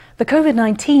The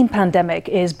COVID-19 pandemic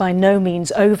is by no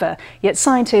means over, yet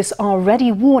scientists are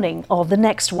already warning of the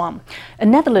next one. A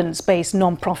Netherlands-based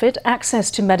non-profit, Access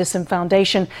to Medicine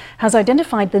Foundation, has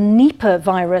identified the Nipah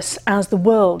virus as the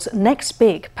world's next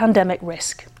big pandemic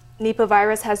risk. Nipah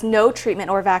virus has no treatment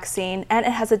or vaccine, and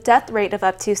it has a death rate of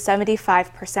up to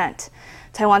 75%.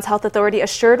 Taiwan's health authority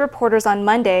assured reporters on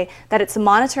Monday that it's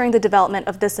monitoring the development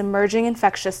of this emerging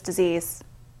infectious disease.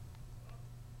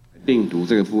 病毒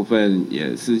这个部分，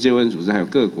也世界卫生组织还有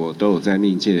各国都有在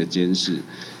密切的监视。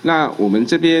那我们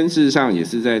这边事实上也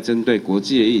是在针对国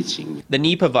际的疫情。The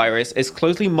Nipah virus is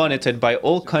closely monitored by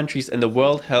all countries in the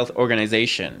World Health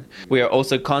Organization. We are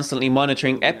also constantly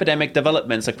monitoring epidemic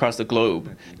developments across the globe.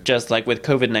 Just like with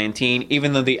COVID-19,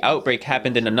 even though the outbreak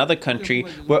happened in another country,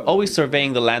 we're always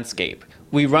surveying the landscape.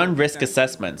 We run risk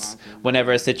assessments.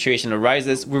 Whenever a situation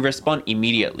arises, we respond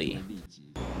immediately.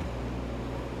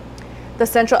 The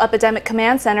Central Epidemic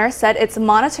Command Center said it's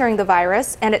monitoring the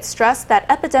virus, and it stressed that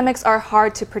epidemics are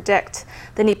hard to predict.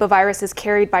 The Nipah virus is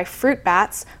carried by fruit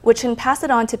bats, which can pass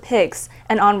it on to pigs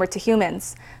and onward to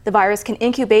humans. The virus can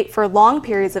incubate for long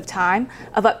periods of time,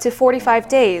 of up to 45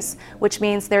 days, which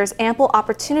means there's ample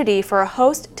opportunity for a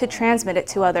host to transmit it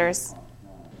to others.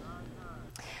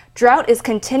 Drought is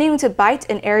continuing to bite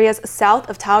in areas south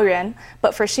of Taoyuan,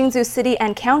 but for Hsinchu City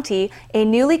and County, a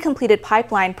newly completed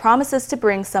pipeline promises to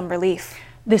bring some relief.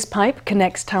 This pipe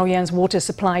connects Taoyuan's water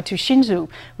supply to Hsinchu,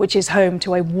 which is home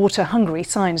to a water-hungry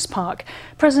science park.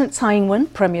 President Tsai Ing-wen,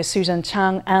 Premier Su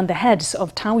Tseng-chang and the heads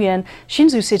of Taoyuan,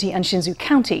 Hsinchu City and Hsinchu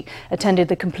County attended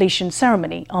the completion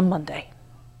ceremony on Monday.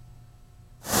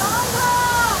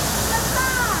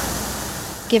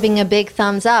 Giving a big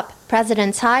thumbs up,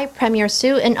 President Tsai, Premier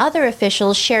Su, and other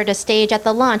officials shared a stage at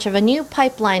the launch of a new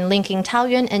pipeline linking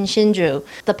Taoyuan and Hsinchu.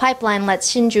 The pipeline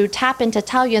lets Hsinchu tap into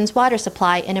Taoyuan's water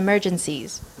supply in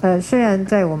emergencies. 虽然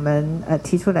在我们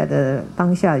提出来的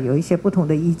当下有一些不同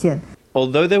的意见。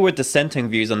 Although there were dissenting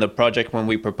views on the project when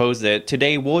we proposed it,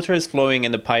 today water is flowing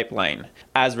in the pipeline.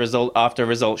 As result after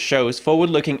result shows,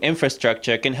 forward-looking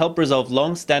infrastructure can help resolve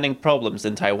long-standing problems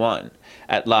in Taiwan.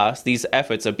 At last, these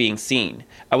efforts are being seen.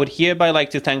 I would hereby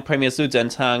like to thank Premier Su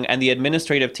Tseng-chang and the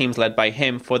administrative teams led by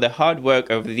him for their hard work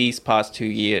over these past 2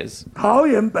 years. 桃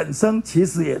园本身其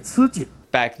实也吃紧。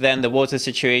 Back then, the water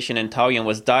situation in Taoyuan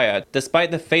was dire,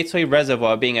 despite the Feitsui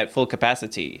Reservoir being at full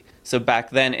capacity. So back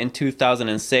then, in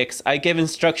 2006, I gave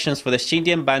instructions for the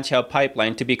Xindian Banqiao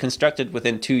pipeline to be constructed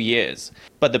within 2 years.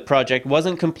 But the project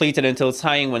wasn't completed until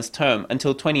Tsai Ing-wen's term,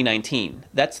 until 2019.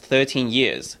 That's 13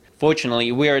 years.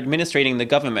 Fortunately, we are administrating the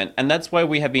government, and that's why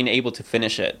we have been able to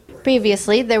finish it.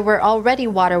 Previously, there were already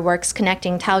waterworks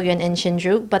connecting Taoyuan and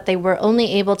Hsinchu, but they were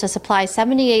only able to supply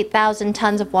 78,000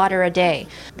 tons of water a day.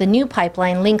 The new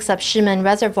pipeline links up Shimen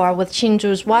Reservoir with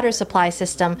Hsinchu's water supply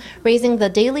system, raising the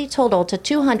daily total to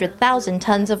 200,000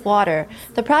 tons of water.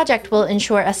 The project will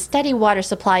ensure a steady water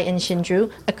supply in Hsinchu,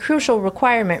 a crucial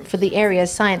requirement for the area's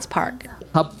science park.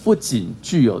 它不仅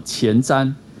具有前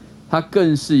瞻，它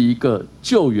更是一个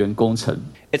救援工程。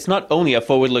 It's not only a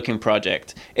forward-looking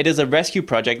project, it is a rescue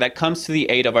project that comes to the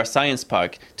aid of our science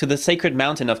park, to the sacred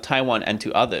mountain of Taiwan and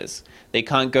to others. They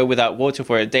can't go without water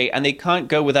for a day, and they can't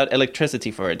go without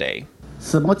electricity for a day.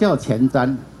 什么叫前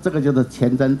瞻？这个就是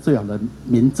前瞻最好的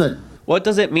明证。 What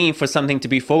does it mean for something to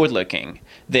be forward-looking?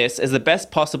 This is the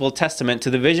best possible testament to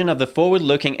the vision of the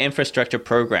forward-looking infrastructure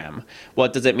program.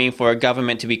 What does it mean for a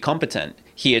government to be competent?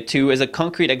 Here too is a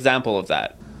concrete example of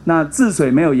that. 那治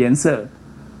水没有颜色，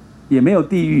也没有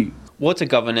地域。 Water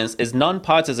governance is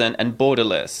non-partisan and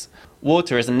borderless.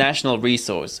 Water is a national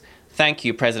resource. Thank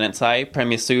you, President Tsai,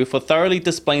 Premier Su, for thoroughly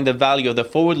displaying the value of the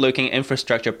forward-looking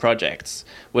infrastructure projects.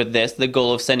 With this, the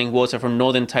goal of sending water from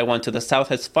northern Taiwan to the south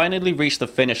has finally reached the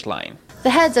finish line.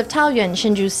 The heads of Taoyuan,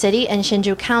 Hsinchu City, and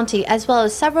Hsinchu County, as well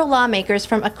as several lawmakers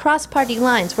from across party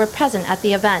lines, were present at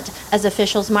the event, as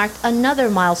officials marked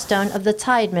another milestone of the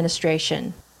Tsai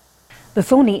administration. The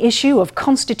thorny issue of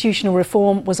constitutional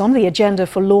reform was on the agenda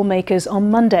for lawmakers on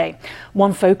Monday.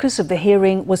 One focus of the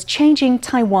hearing was changing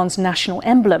Taiwan's national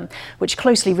emblem, which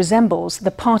closely resembles the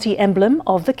party emblem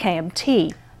of the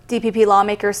KMT. DPP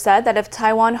lawmakers said that if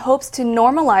Taiwan hopes to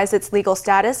normalize its legal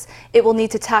status, it will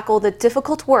need to tackle the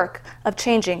difficult work of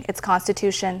changing its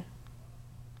constitution.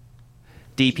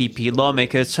 DPP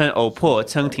lawmakers Chen Oupo,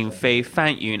 Cheng Ting-fei,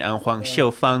 Fan Yun, and Huang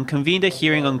Xiufang convened a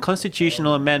hearing on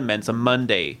constitutional amendments on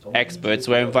Monday. Experts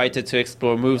were invited to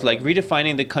explore moves like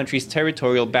redefining the country's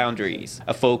territorial boundaries.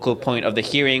 A focal point of the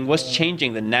hearing was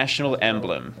changing the national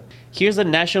emblem. Here's the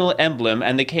national emblem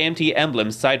and the KMT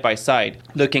emblem side by side,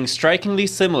 looking strikingly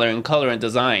similar in color and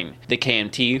design. The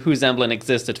KMT, whose emblem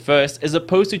existed first, is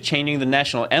opposed to changing the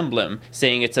national emblem,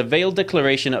 saying it's a veiled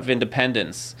declaration of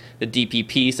independence. The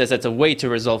DPP says it's a way to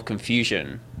resolve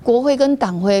confusion.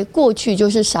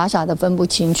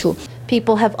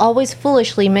 People have always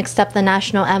foolishly mixed up the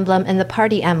national emblem and the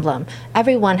party emblem.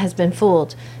 Everyone has been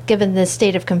fooled. Given this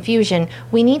state of confusion,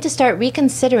 we need to start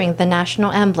reconsidering the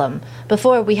national emblem.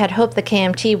 Before, we had hoped the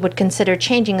KMT would consider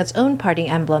changing its own party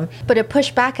emblem, but it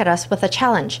pushed back at us with a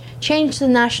challenge. Change the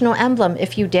national emblem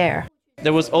if you dare.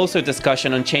 There was also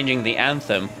discussion on changing the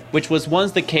anthem, which was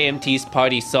once the KMT's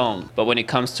party song. But when it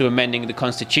comes to amending the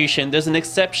constitution, there's an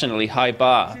exceptionally high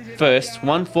bar. First,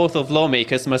 1/4 of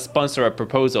lawmakers must sponsor a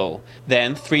proposal.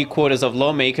 Then, 3/4 of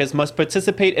lawmakers must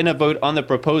participate in a vote on the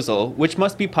proposal, which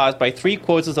must be passed by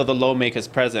 3/4 of the lawmakers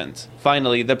present.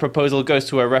 Finally, the proposal goes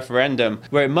to a referendum,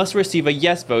 where it must receive a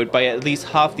yes vote by at least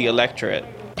half the electorate.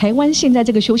 Taiwan's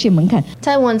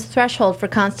threshold for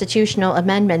constitutional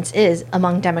amendments is,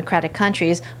 among democratic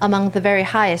countries, among the very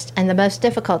highest and the most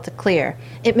difficult to clear.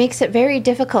 It makes it very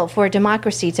difficult for a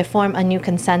democracy to form a new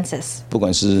consensus.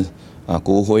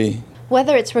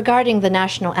 Whether it's regarding the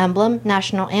national emblem,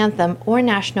 national anthem, or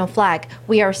national flag,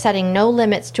 we are setting no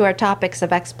limits to our topics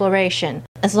of exploration.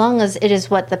 As long as it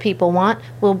is what the people want,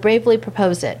 we'll bravely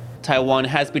propose it. Taiwan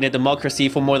has been a democracy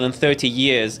for more than 30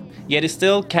 years, yet it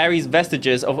still carries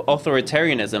vestiges of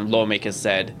authoritarianism, lawmakers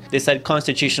said. They said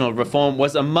constitutional reform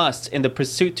was a must in the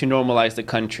pursuit to normalize the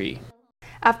country.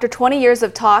 After 20 years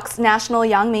of talks, National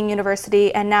Yangming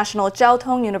University and National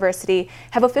Jiaotong University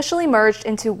have officially merged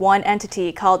into one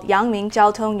entity called Yangming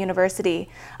Jiaotong University.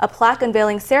 A plaque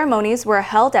unveiling ceremonies were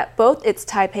held at both its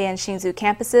Taipei and Hsinchu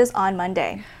campuses on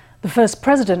Monday. The first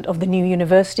president of the new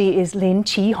university is Lin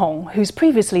Qihong, who's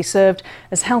previously served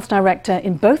as health director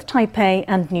in both Taipei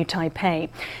and New Taipei.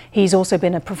 He's also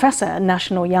been a professor at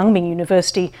National Yangming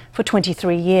University for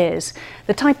 23 years.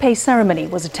 The Taipei ceremony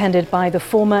was attended by the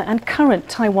former and current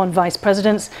Taiwan vice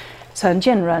presidents Chen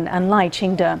Jianren and Lai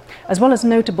Ching-te, as well as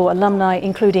notable alumni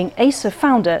including Acer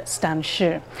founder Stan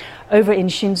Shi. Over in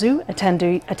Hsinchu,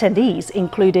 attendees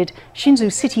included Hsinchu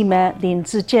City Mayor Lin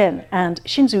Zijian and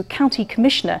Hsinchu County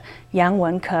Commissioner Yang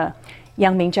Wenke.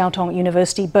 Yangming Jiaotong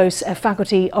University boasts a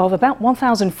faculty of about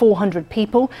 1,400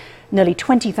 people, nearly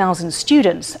 20,000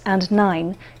 students and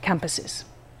 9 campuses.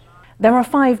 There are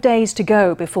 5 days to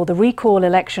go before the recall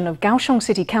election of Kaohsiung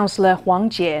City Councillor Huang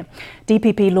Jie.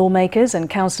 DPP lawmakers and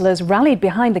councillors rallied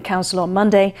behind the councillor on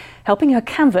Monday, helping her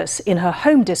canvass in her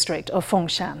home district of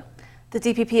Fengshan. The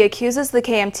DPP accuses the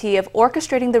KMT of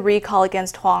orchestrating the recall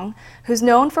against Huang, who's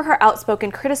known for her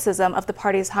outspoken criticism of the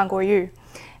party's Han Kuo-yu.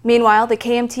 Meanwhile, the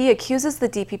KMT accuses the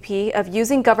DPP of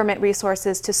using government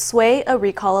resources to sway a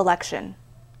recall election.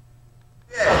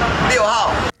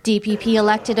 DPP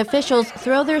elected officials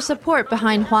throw their support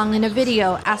behind Huang in a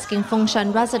video asking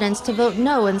Fengshan residents to vote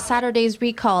no in Saturday's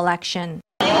recall election.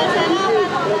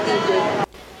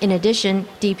 In addition,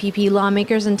 DPP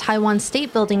lawmakers and Taiwan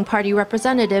State Building Party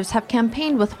representatives have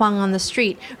campaigned with Huang on the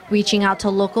street, reaching out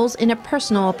to locals in a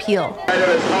personal appeal.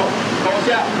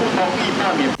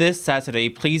 This Saturday,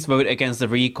 please vote against the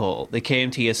recall. The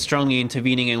KMT is strongly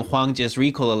intervening in Huang Jie's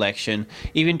recall election,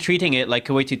 even treating it like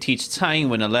a way to teach Tsai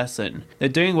Ing-wen a lesson. They're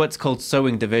doing what's called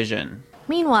sowing division.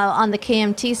 Meanwhile, on the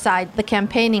KMT side, the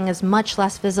campaigning is much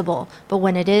less visible. But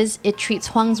when it is, it treats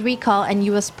Huang's recall and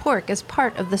U.S. pork as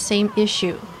part of the same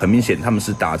issue. It's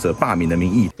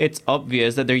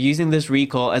obvious that they're using this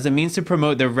recall as a means to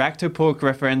promote their Rack to Pork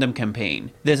referendum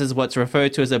campaign. This is what's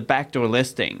referred to as a backdoor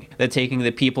listing. They're taking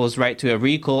the people's right to a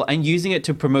recall and using it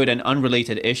to promote an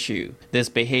unrelated issue. This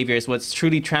behavior is what's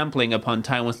truly trampling upon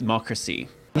Taiwan's democracy.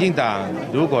 If the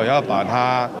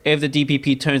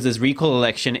DPP turns this recall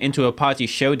election into a party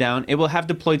showdown, it will have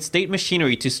deployed state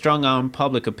machinery to strong-arm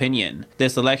public opinion.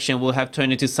 This election will have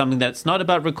turned into something that's not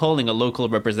about recalling a local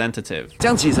representative.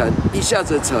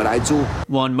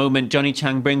 One moment Johnny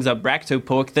Chang brings up Rack to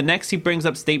Pork, the next he brings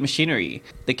up state machinery.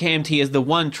 The KMT is the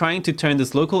one trying to turn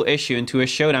this local issue into a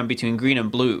showdown between green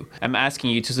and blue. I'm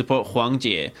asking you to support Huang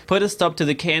Jie. Put a stop to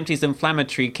the KMT's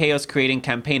inflammatory, chaos-creating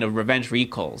campaign of revenge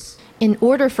recalls. In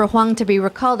order for Huang to be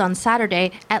recalled on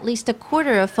Saturday, at least a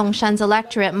quarter of Fengshan's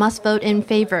electorate must vote in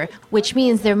favor, which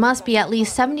means there must be at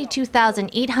least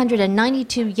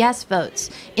 72,892 yes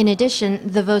votes. In addition,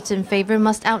 the votes in favor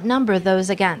must outnumber those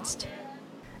against.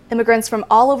 Immigrants from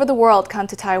all over the world come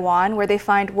to Taiwan, where they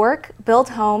find work, build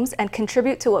homes, and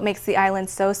contribute to what makes the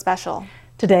island so special.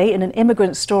 Today, in an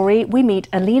immigrant story, we meet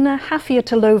Alina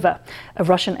Hafiatalova, a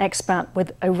Russian expat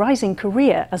with a rising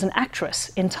career as an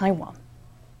actress in Taiwan.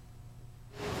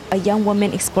 a young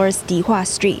woman explores Dihua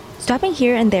Street, stopping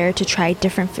here and there to try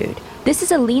different food. This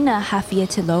is Alina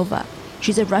Hafiatilova.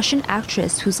 She's a Russian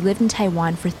actress who's lived in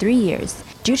Taiwan for 3 years.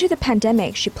 Due to the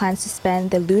pandemic, she plans to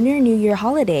spend the Lunar New Year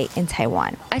holiday in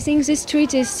Taiwan. I think this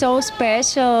street is so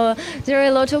special. There are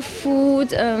a lot of food.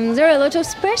 There are a lot of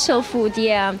special food,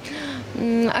 yeah.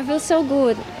 I feel so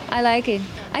good. I like it.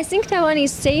 I think Taiwan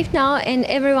is safe now and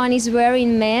everyone is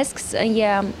wearing masks,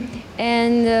 yeah.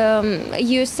 And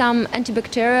use some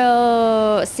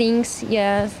antibacterial things,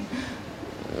 yeah.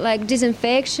 Like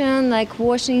disinfection, like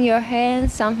washing your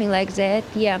hands, something like that,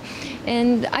 yeah.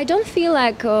 And I don't feel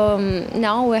like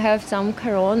now we have some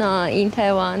corona in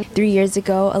Taiwan. 3 years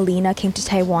ago, Alina came to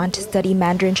Taiwan to study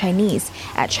Mandarin Chinese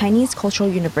at Chinese Cultural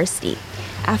University.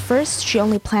 At first, she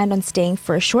only planned on staying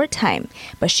for a short time,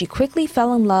 but she quickly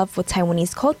fell in love with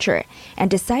Taiwanese culture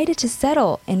and decided to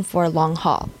settle in for a long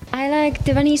haul. I like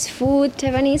Taiwanese food,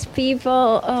 Taiwanese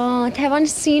people, Taiwan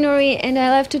scenery, and I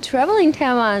love to travel in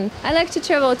Taiwan. I like to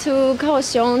travel to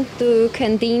Kaohsiung, to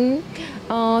Kenting.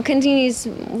 Kenting is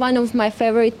one of my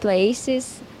favorite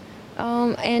places.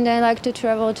 And I like to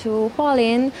travel to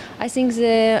Hualien. I think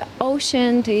the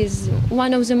ocean is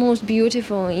one of the most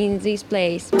beautiful in this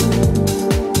place.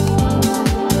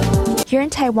 Here in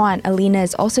Taiwan, Alina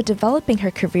is also developing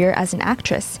her career as an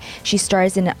actress. She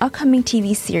stars in an upcoming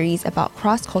TV series about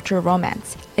cross-cultural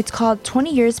romance. It's called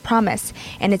 20 Years Promise,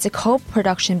 and it's a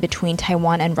co-production between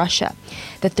Taiwan and Russia.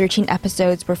 The 13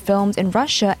 episodes were filmed in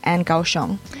Russia and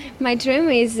Kaohsiung. My dream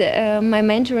is my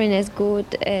mentoring as good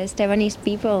as Taiwanese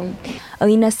people.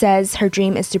 Alina says her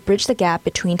dream is to bridge the gap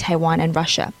between Taiwan and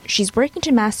Russia. She's working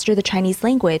to master the Chinese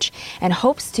language and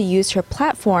hopes to use her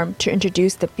platform to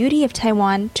introduce the beauty of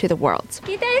Taiwan to the world.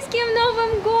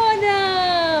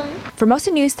 For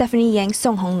Mosa News, Stephanie Yang,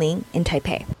 Song Hongling in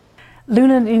Taipei.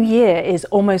 Lunar New Year is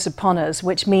almost upon us,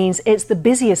 which means it's the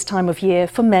busiest time of year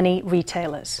for many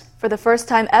retailers. For the first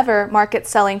time ever, markets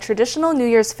selling traditional New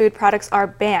Year's food products are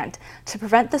banned to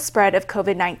prevent the spread of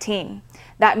COVID-19.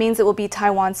 That means it will be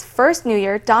Taiwan's first New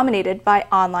Year dominated by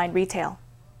online retail.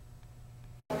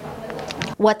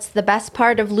 What's the best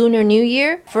part of Lunar New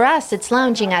Year? For us, it's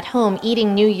lounging at home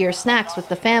eating New Year snacks with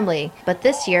the family. But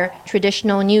this year,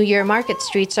 traditional New Year market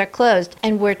streets are closed,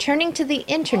 and we're turning to the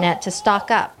internet to stock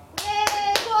up.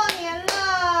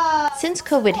 Since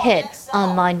COVID hit,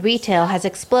 online retail has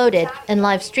exploded, and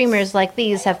live streamers like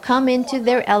these have come into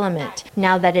their element.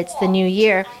 Now that it's the new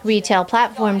year, retail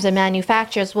platforms and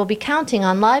manufacturers will be counting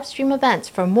on live stream events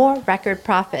for more record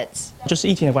profits.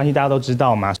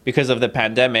 Because of the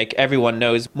pandemic, everyone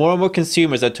knows more and more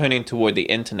consumers are turning toward the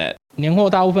internet. 年货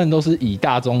大部分都是以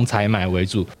大宗采买为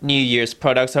主。 New Year's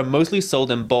products are mostly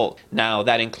sold in bulk. Now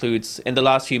that includes, in the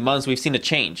last few months, we've seen a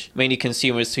change. Many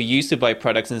consumers who used to buy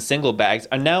products in single bags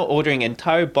are now ordering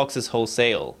entire boxes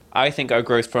wholesale. I think our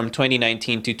growth from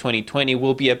 2019 to 2020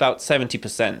 will be about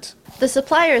 70%. The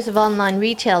suppliers of online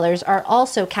retailers are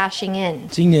also cashing in.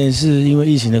 今年是因为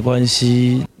疫情的关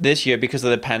系。 This year, because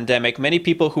of the pandemic, many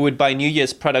people who would buy New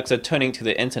Year's products are turning to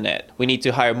the internet. We need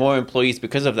to hire more employees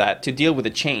because of that to deal with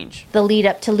the change. The lead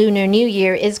up to Lunar New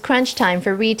Year is crunch time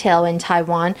for retail in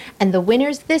Taiwan, and the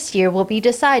winners this year will be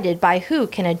decided by who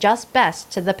can adjust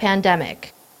best to the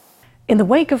pandemic. In the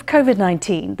wake of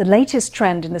COVID-19, the latest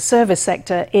trend in the service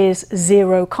sector is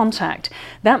zero contact.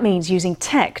 That means using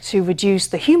tech to reduce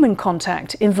the human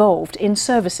contact involved in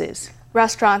services.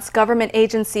 Restaurants, government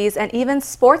agencies, and even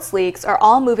sports leagues are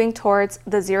all moving towards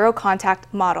the zero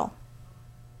contact model.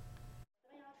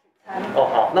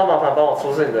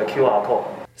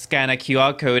 Scan a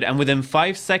QR code and within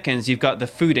 5 seconds you've got the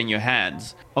food in your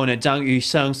hands. Owner Zhang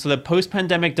Yusheng saw the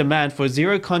post-pandemic demand for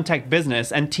zero-contact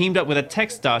business and teamed up with a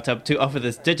tech startup to offer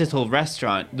this digital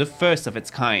restaurant, the first of its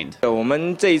kind.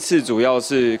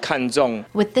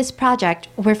 With this project,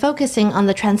 we're focusing on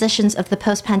the transitions of the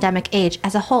post-pandemic age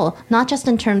as a whole, not just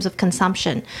in terms of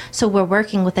consumption. So we're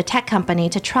working with a tech company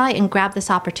to try and grab this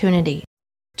opportunity.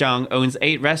 Zhang owns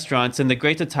 8 restaurants in the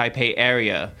Greater Taipei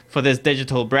area. For this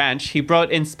digital branch, he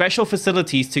brought in special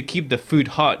facilities to keep the food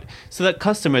hot so that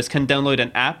customers can download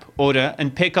an app, order,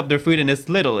 and pick up their food in as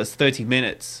little as 30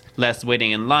 minutes. Less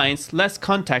waiting in lines, less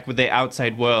contact with the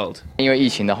outside world.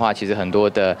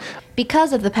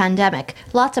 Because of the pandemic,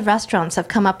 lots of restaurants have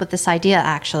come up with this idea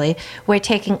actually. We're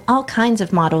taking all kinds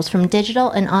of models from digital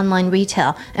and online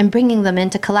retail and bringing them in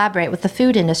to collaborate with the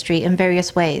food industry in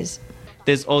various ways.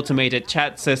 This automated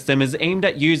chat system is aimed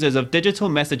at users of digital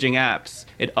messaging apps.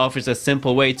 It offers a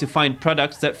simple way to find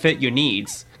products that fit your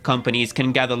needs. Companies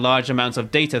can gather large amounts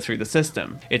of data through the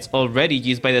system. It's already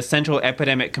used by the Central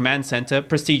Epidemic Command Center,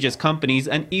 prestigious companies,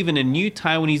 and even a new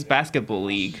Taiwanese basketball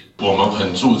league.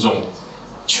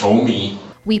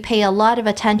 We pay a lot of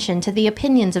attention to the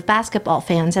opinions of basketball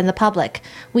fans and the public.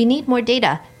 We need more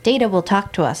data. Data will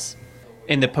talk to us.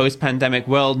 In the post-pandemic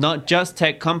world, not just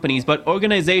tech companies, but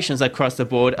organizations across the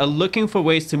board are looking for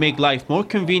ways to make life more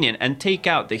convenient and take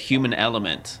out the human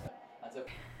element.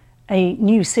 A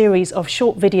new series of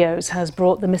short videos has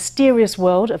brought the mysterious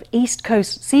world of East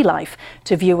Coast sea life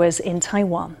to viewers in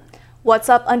Taiwan. What's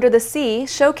Up Under the Sea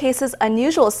showcases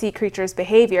unusual sea creatures'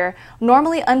 behavior,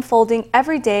 normally unfolding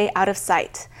every day out of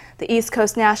sight. The East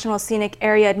Coast National Scenic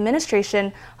Area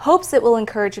Administration hopes it will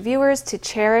encourage viewers to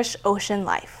cherish ocean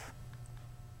life.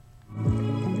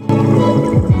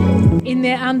 In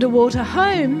their underwater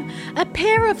home, a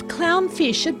pair of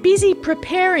clownfish are busy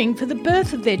preparing for the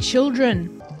birth of their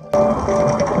children.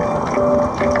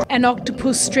 An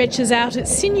octopus stretches out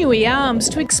its sinewy arms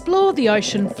to explore the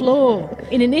ocean floor.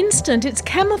 In an instant, its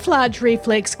camouflage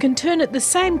reflex can turn it the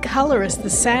same colour as the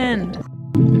sand.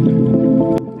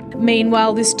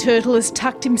 Meanwhile, this turtle has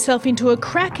tucked himself into a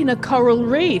crack in a coral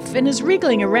reef and is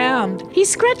wriggling around. He's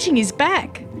scratching his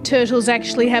back. Turtles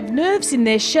actually have nerves in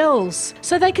their shells,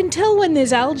 so they can tell when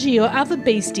there's algae or other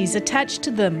beasties attached to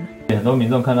them.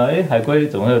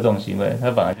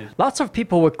 Lots of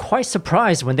people were quite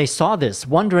surprised when they saw this,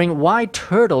 wondering why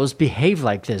turtles behave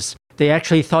like this. They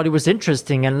actually thought it was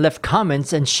interesting and left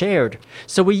comments and shared.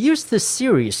 So we used this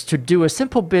series to do a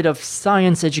simple bit of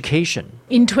science education.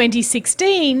 In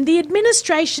 2016, the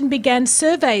administration began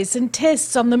surveys and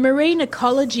tests on the marine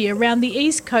ecology around the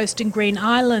East Coast and Green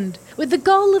Island, with the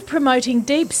goal of promoting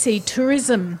deep-sea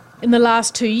tourism. In the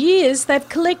last 2 years, they've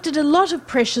collected a lot of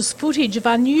precious footage of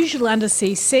unusual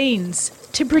undersea scenes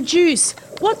to produce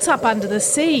What's Up Under the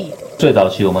Sea.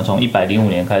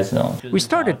 We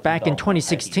started back in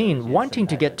 2016 wanting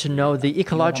to get to know the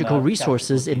ecological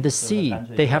resources in the sea.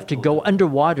 They have to go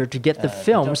underwater to get the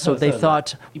film, so they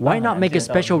thought, why not make a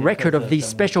special record of these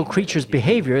special creatures'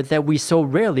 behavior that we so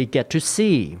rarely get to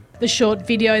see? The short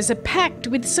videos are packed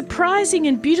with surprising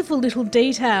and beautiful little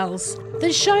details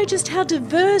that show just how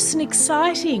diverse and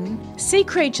exciting sea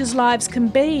creatures' lives can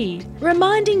be,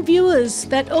 reminding viewers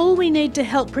that all we need to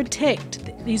help protect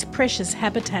these precious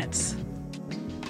habitats.